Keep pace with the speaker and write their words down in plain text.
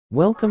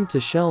Welcome to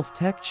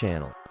shelftech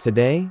channel.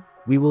 Today,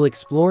 we will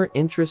explore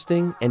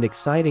interesting and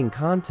exciting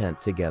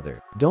content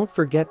together. Don't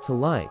forget to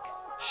like,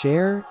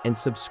 share, and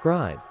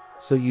subscribe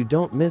so you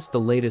don't miss the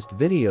latest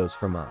videos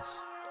from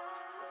us.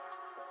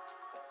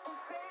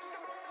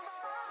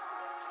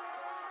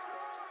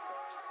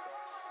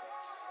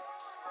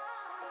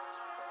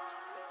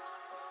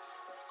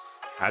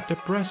 At the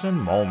present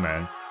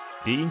moment,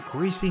 the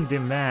increasing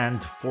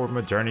demand for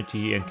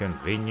modernity and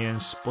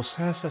convenience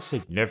poses a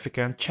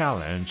significant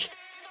challenge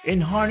in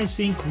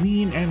harnessing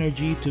clean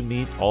energy to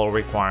meet all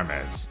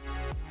requirements.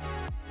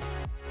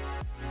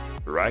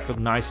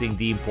 Recognizing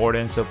the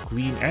importance of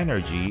clean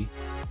energy,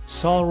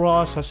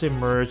 SOLROS has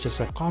emerged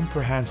as a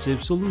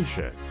comprehensive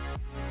solution.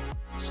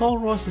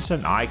 SOLROS is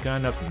an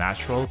icon of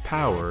natural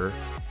power,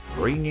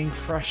 bringing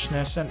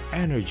freshness and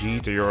energy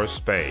to your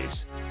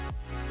space.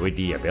 With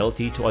the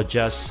ability to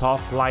adjust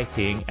soft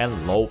lighting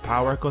and low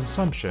power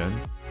consumption,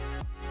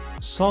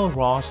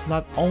 SOLROS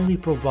not only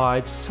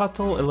provides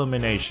subtle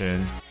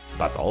illumination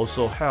but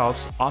also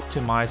helps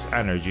optimize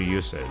energy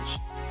usage.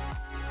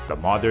 The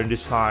modern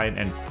design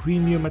and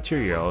premium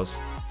materials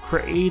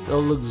create a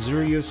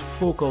luxurious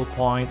focal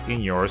point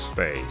in your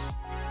space.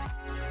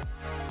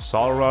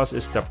 SOLROS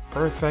is the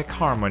perfect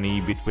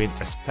harmony between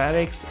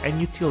aesthetics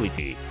and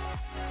utility,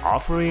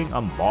 offering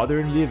a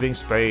modern living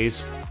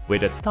space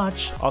with a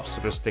touch of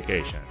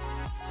sophistication.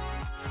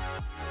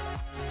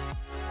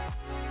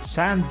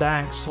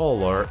 Sunbank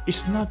Solar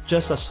is not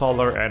just a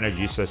solar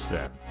energy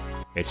system,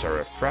 it's a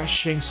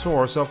refreshing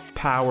source of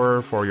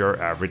power for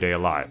your everyday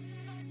life.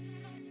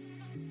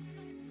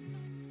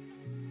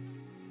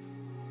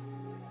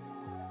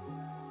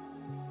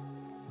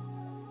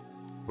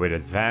 With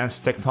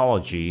advanced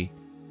technology,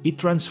 it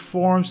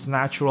transforms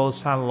natural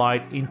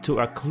sunlight into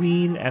a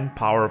clean and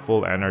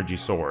powerful energy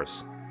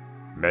source,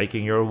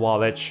 making your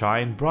wallet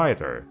shine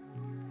brighter.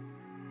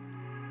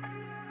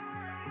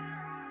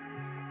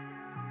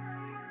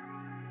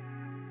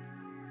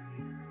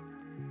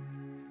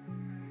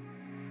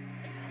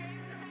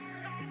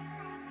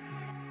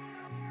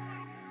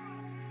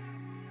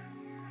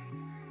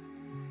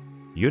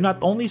 You not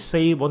only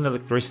save on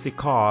electricity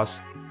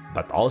costs,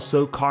 but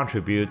also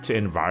contribute to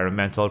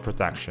environmental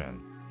protection.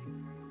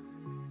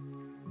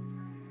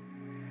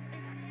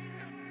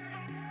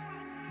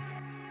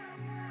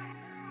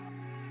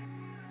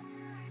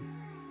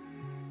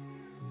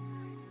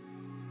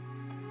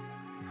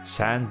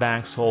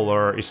 Sunbank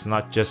Solar is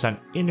not just an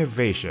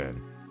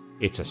innovation,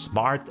 it's a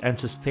smart and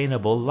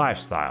sustainable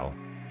lifestyle,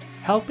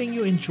 helping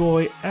you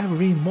enjoy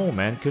every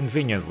moment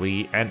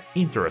conveniently and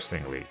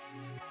interestingly.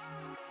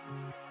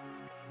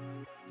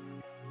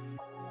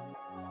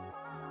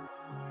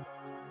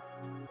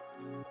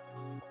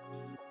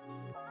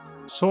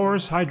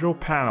 SOLROS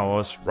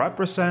Hydropanels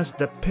represents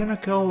the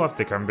pinnacle of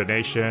the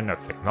combination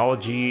of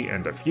technology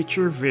and the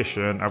future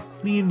vision of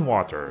clean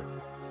water.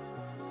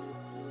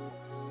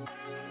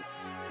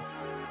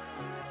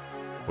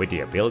 With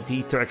the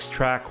ability to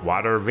extract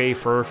water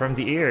vapor from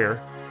the air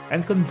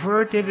and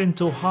convert it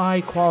into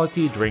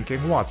high-quality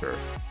drinking water.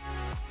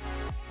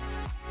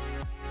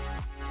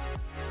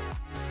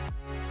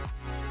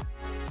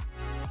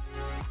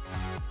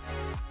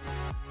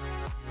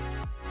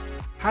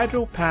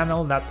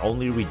 Hydropanel not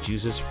only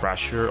reduces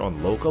pressure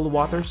on local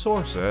water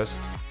sources,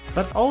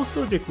 but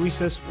also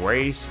decreases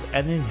waste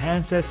and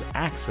enhances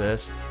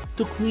access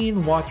to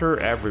clean water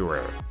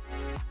everywhere.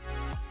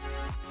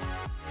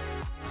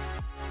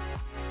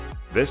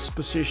 This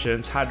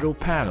positions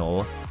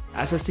Hydropanel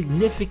as a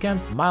significant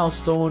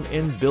milestone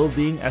in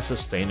building a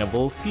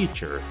sustainable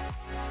future,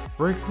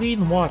 where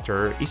clean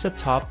water is a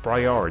top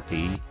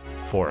priority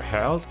for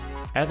health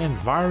and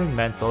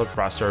environmental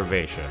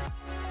preservation.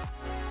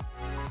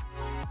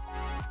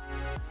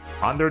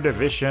 Under the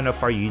vision of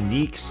our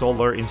unique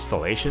solar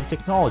installation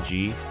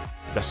technology,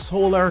 the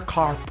Solar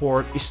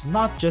Carport is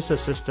not just a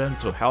system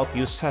to help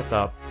you set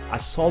up a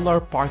solar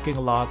parking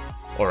lot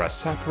or a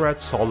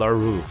separate solar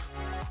roof.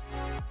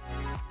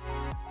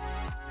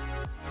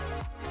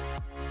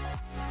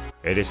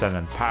 It is an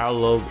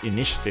unparalleled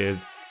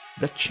initiative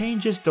that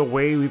changes the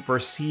way we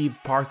perceive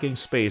parking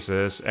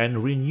spaces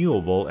and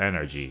renewable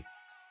energy.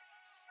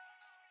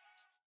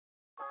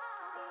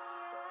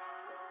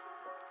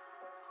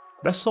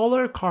 The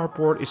Solar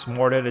Carport is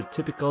more than a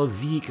typical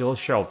vehicle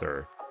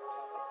shelter.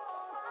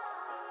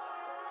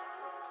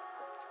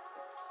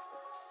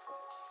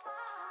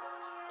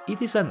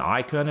 It is an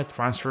icon of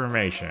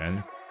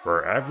transformation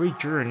where every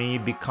journey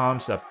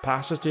becomes a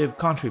positive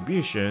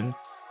contribution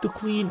to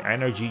clean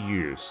energy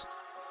use.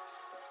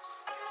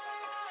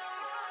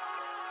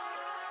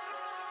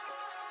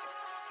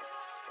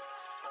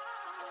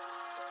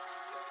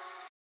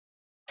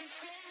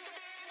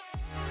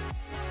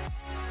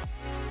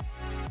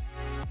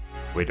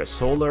 With a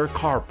Solar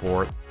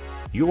Carport,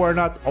 you are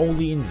not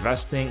only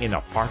investing in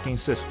a parking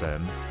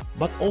system,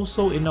 but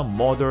also in a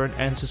modern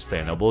and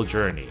sustainable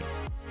journey,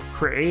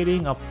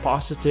 creating a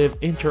positive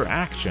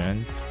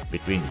interaction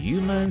between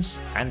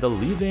humans and the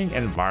living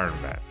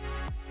environment.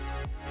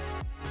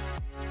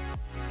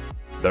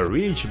 The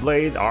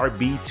RidgeBlade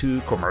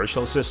RB2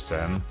 Commercial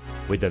system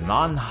with a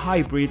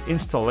non-hybrid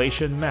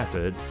installation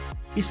method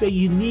is a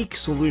unique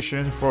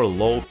solution for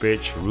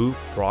low-pitch roof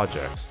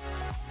projects.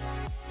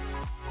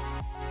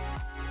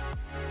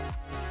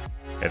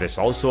 It is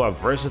also a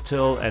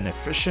versatile and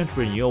efficient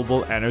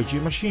renewable energy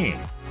machine.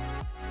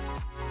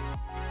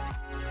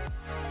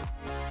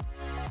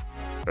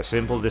 The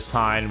simple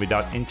design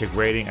without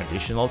integrating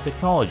additional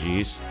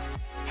technologies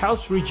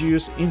helps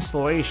reduce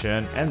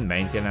installation and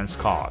maintenance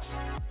costs.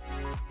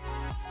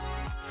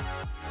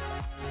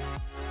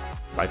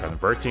 By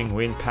converting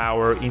wind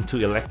power into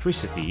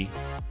electricity,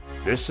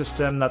 this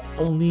system not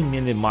only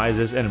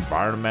minimizes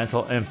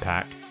environmental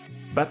impact,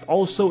 but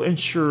also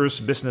ensures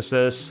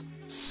businesses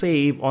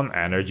save on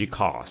energy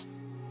costs.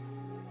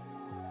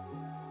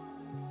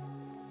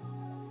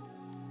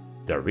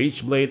 The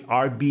RidgeBlade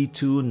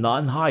RB2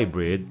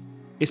 non-hybrid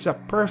is a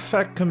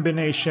perfect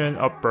combination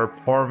of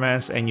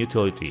performance and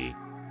utility,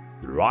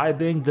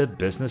 driving the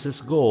business's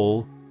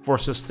goal for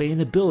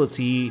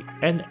sustainability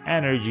and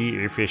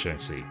energy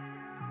efficiency.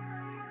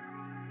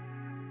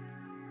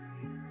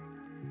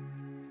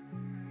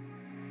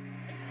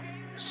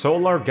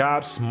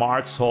 SolarGaps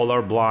smart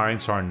solar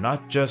blinds are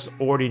not just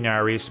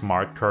ordinary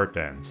smart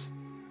curtains.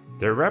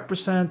 They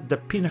represent the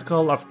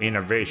pinnacle of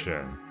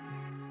innovation,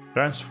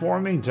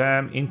 transforming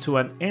them into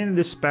an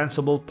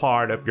indispensable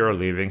part of your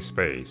living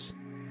space.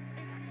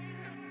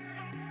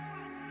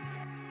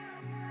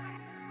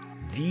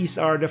 These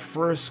are the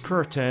first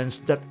curtains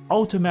that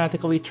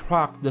automatically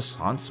track the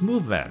sun's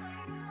movement,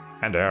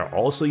 and they are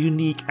also a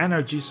unique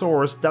energy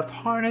source that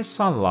harness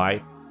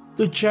sunlight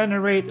to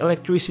generate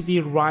electricity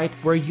right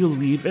where you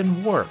live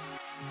and work.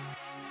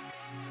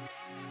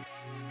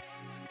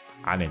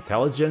 An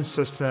intelligent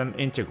system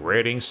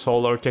integrating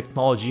solar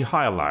technology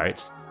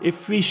highlights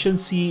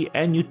efficiency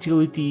and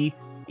utility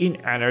in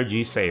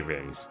energy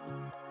savings.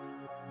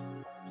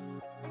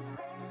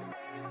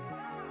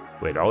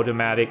 With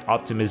automatic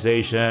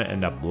optimization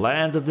and a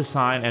blend of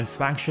design and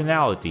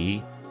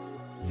functionality,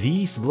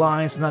 these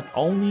blinds not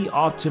only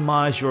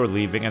optimize your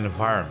living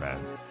environment,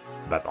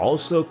 but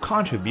also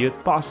contribute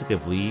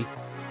positively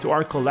to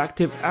our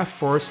collective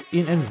efforts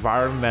in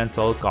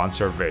environmental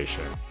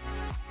conservation.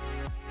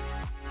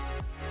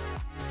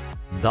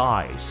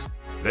 DICE,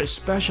 the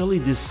specially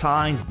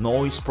designed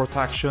noise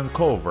protection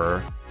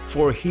cover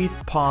for heat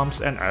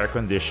pumps and air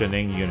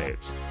conditioning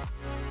units,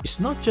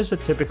 is not just a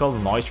typical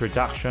noise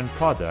reduction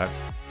product,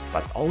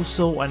 but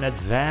also an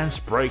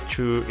advanced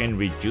breakthrough in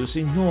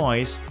reducing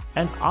noise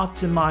and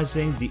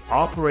optimizing the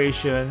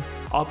operation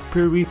of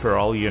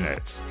peripheral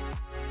units.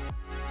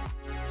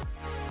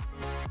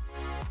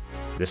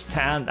 The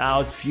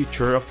standout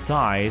feature of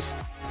DICE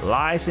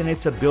lies in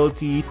its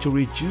ability to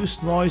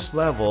reduce noise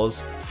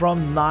levels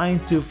from 9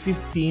 to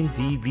 15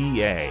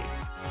 dBA,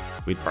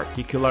 with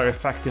particular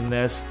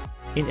effectiveness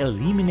in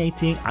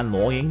eliminating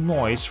annoying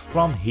noise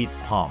from heat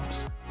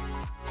pumps.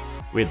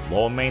 With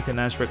low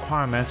maintenance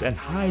requirements and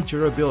high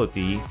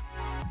durability,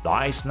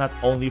 DICE not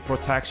only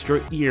protects your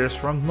ears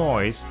from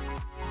noise,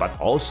 but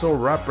also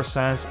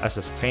represents a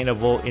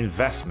sustainable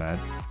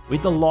investment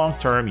with a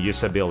long-term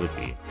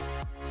usability.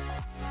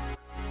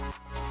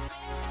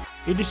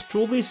 It is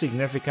truly a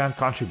significant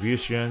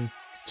contribution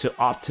to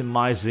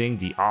optimizing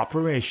the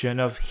operation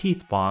of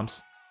heat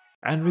pumps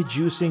and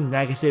reducing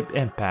negative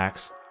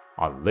impacts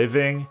on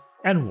living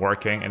and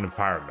working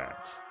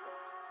environments.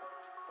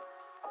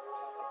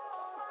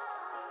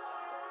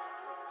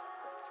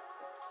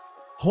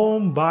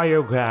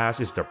 HomeBiogas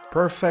is the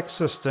perfect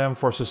system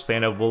for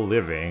sustainable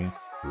living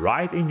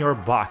right in your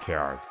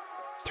backyard,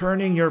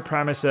 turning your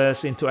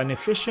premises into an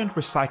efficient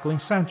recycling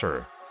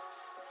center.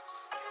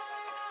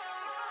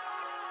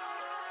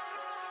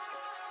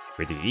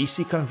 With the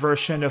easy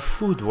conversion of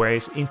food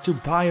waste into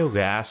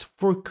biogas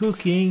for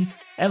cooking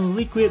and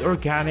liquid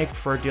organic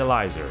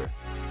fertilizer.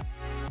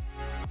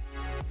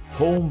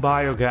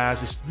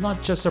 HomeBiogas is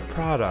not just a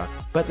product,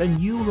 but a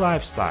new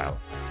lifestyle,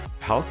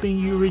 helping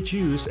you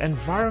reduce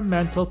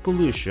environmental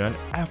pollution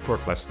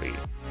effortlessly.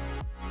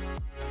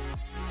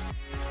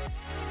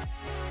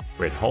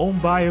 With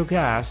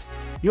HomeBiogas,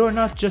 you're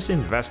not just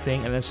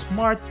investing in a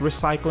smart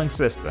recycling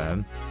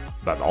system,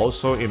 but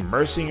also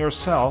immersing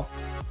yourself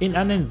in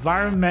an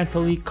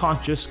environmentally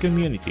conscious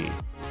community,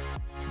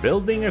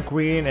 building a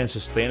green and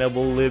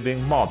sustainable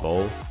living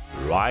model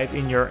right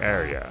in your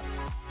area.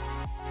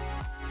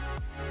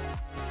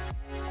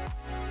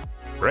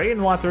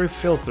 Rainwater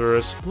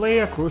filters play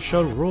a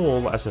crucial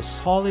role as a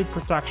solid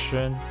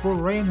protection for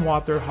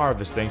rainwater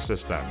harvesting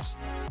systems,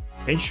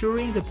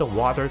 ensuring that the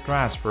water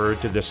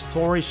transferred to the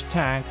storage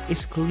tank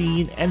is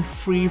clean and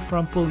free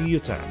from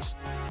pollutants.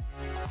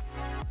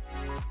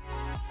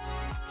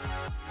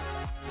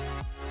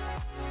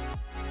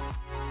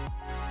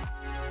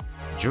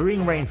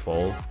 During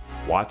rainfall,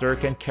 water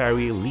can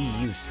carry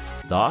leaves,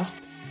 dust,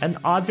 and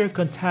other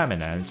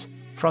contaminants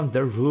from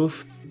the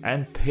roof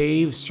and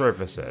paved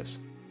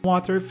surfaces.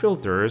 Water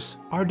filters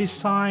are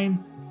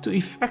designed to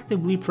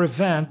effectively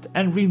prevent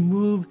and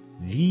remove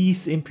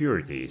these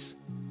impurities,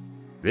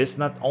 This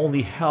not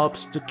only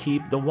helps to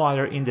keep the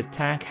water in the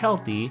tank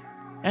healthy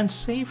and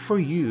safe for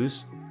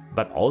use,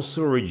 but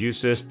also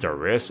reduces the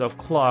risk of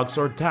clogs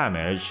or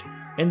damage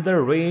in the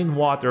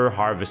rainwater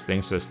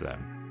harvesting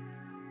system.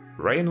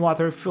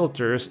 Rainwater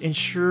filters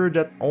ensure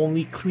that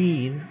only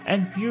clean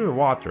and pure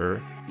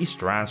water is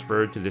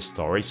transferred to the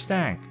storage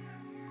tank,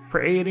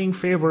 creating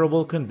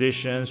favorable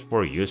conditions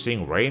for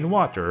using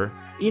rainwater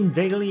in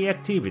daily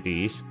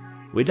activities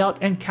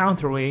without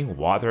encountering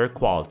water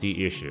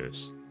quality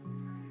issues.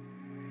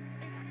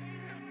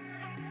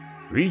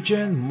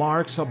 Regen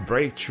marks a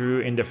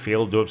breakthrough in the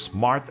field of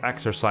smart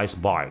exercise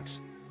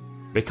bikes,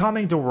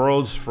 becoming the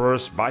world's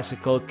first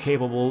bicycle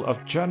capable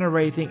of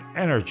generating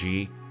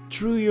energy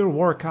through your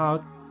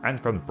workout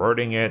and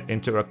converting it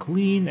into a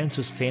clean and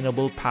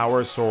sustainable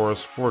power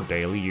source for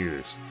daily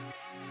use.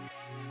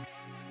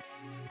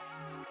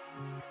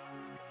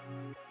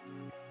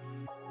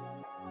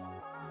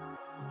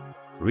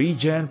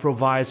 Regen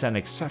provides an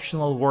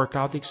exceptional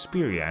workout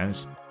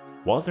experience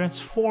while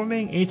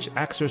transforming each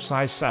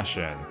exercise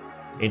session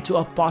into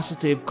a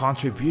positive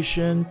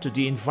contribution to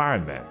the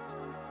environment.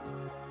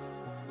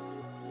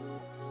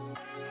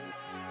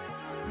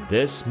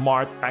 This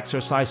smart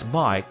exercise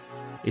bike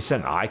is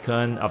an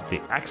icon of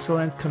the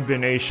excellent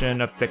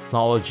combination of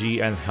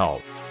technology and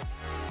health,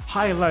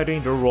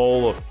 highlighting the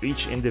role of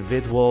each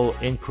individual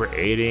in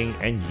creating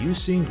and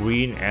using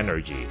green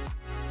energy.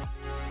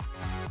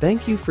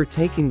 Thank you for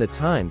taking the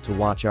time to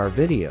watch our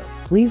video.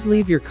 Please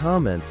leave your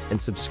comments and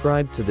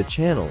subscribe to the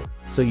channel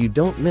so you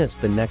don't miss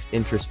the next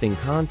interesting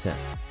content.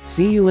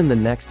 See you in the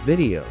next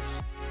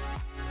videos.